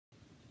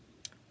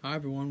Hi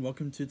everyone,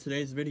 welcome to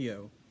today's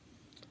video.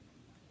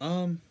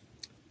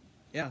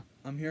 Yeah,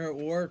 I'm here at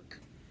work.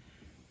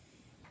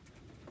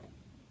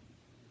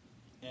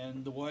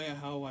 And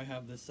how I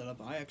have this set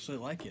up, I actually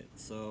like it.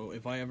 So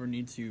if I ever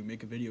need to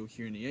make a video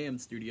here in the AM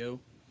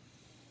studio,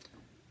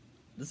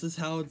 this is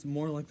how it's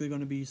more likely going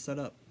to be set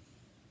up.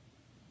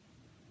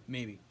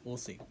 Maybe, we'll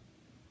see.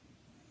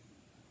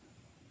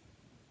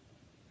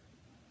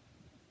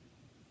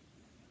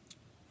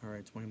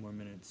 Alright, 20 more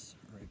minutes.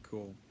 Alright,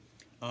 cool.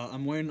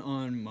 I'm waiting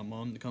on my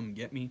mom to come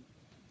get me.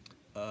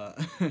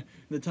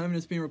 The time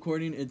it's being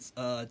recording, it's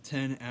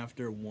 10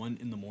 after 1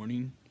 in the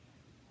morning.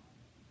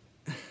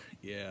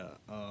 Yeah,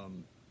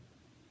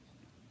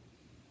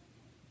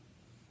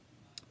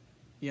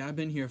 yeah, I've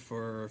been here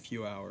for a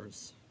few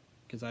hours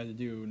because I had to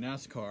do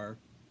NASCAR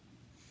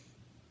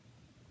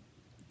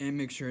and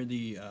make sure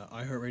the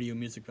iHeartRadio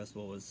Music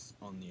Festival was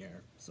on the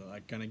air. So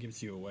that kind of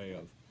gives you a way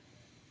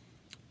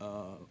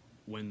of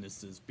when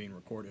this is being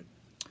recorded.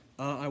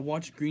 I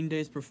watched Green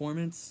Day's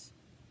performance,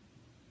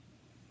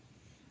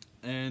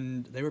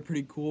 and they were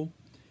pretty cool.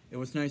 It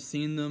was nice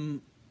seeing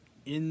them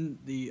in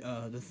the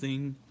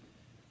thing.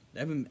 They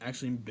haven't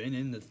actually been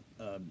in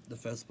the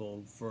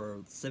festival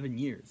for 7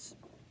 years.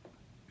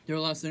 They were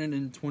last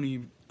in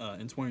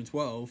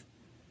 2012,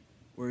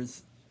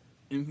 whereas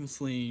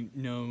infamously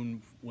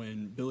known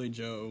when Billy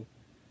Joe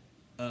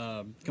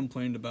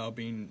complained about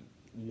being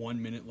 1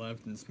 minute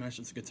left and smashed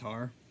his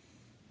guitar.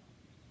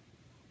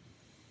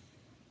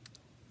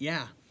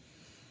 Yeah.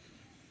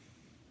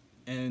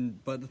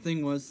 But the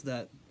thing was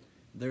that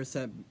their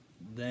set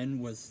then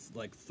was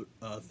like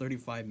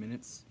 35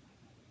 minutes.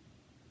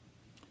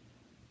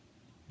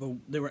 But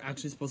they were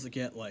actually supposed to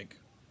get like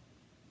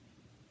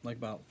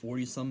about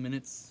 40 some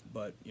minutes,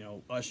 but you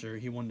know, Usher,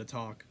 he wanted to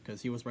talk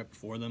because he was right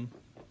before them.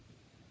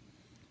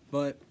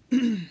 But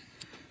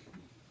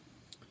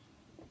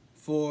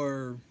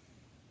for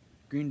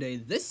Green Day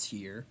this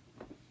year,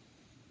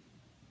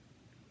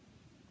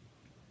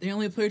 they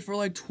only played for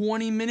like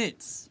 20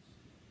 minutes.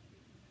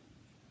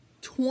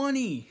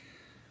 20!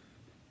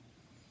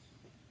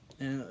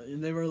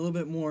 And they were a little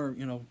bit more,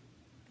 you know,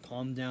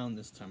 calmed down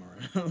this time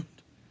around.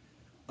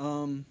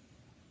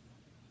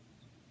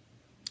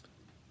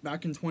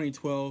 Back in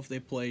 2012, they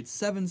played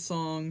 7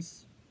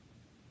 songs.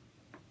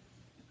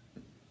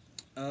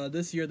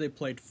 This year they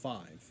played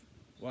 5.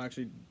 Well,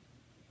 actually,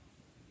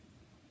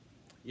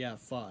 yeah,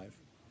 5.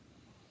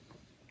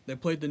 They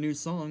played the new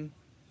song,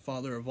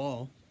 Father of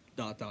All, ...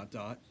 I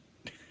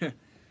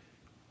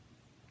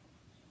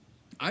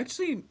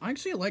actually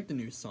like the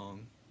new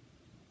song.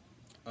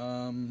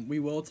 We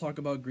will talk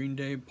about Green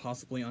Day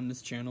possibly on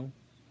this channel.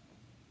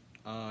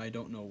 I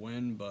don't know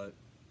when, but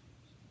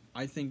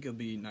I think it'll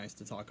be nice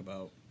to talk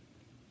about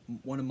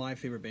one of my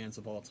favorite bands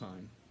of all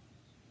time.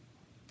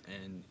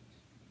 And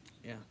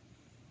yeah.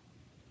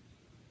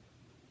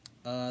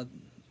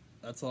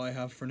 That's all I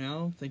have for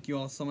now. Thank you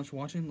all so much for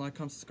watching. Like,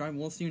 comment, subscribe, and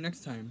we'll see you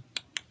next time.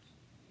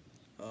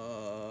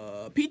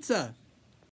 Pizza!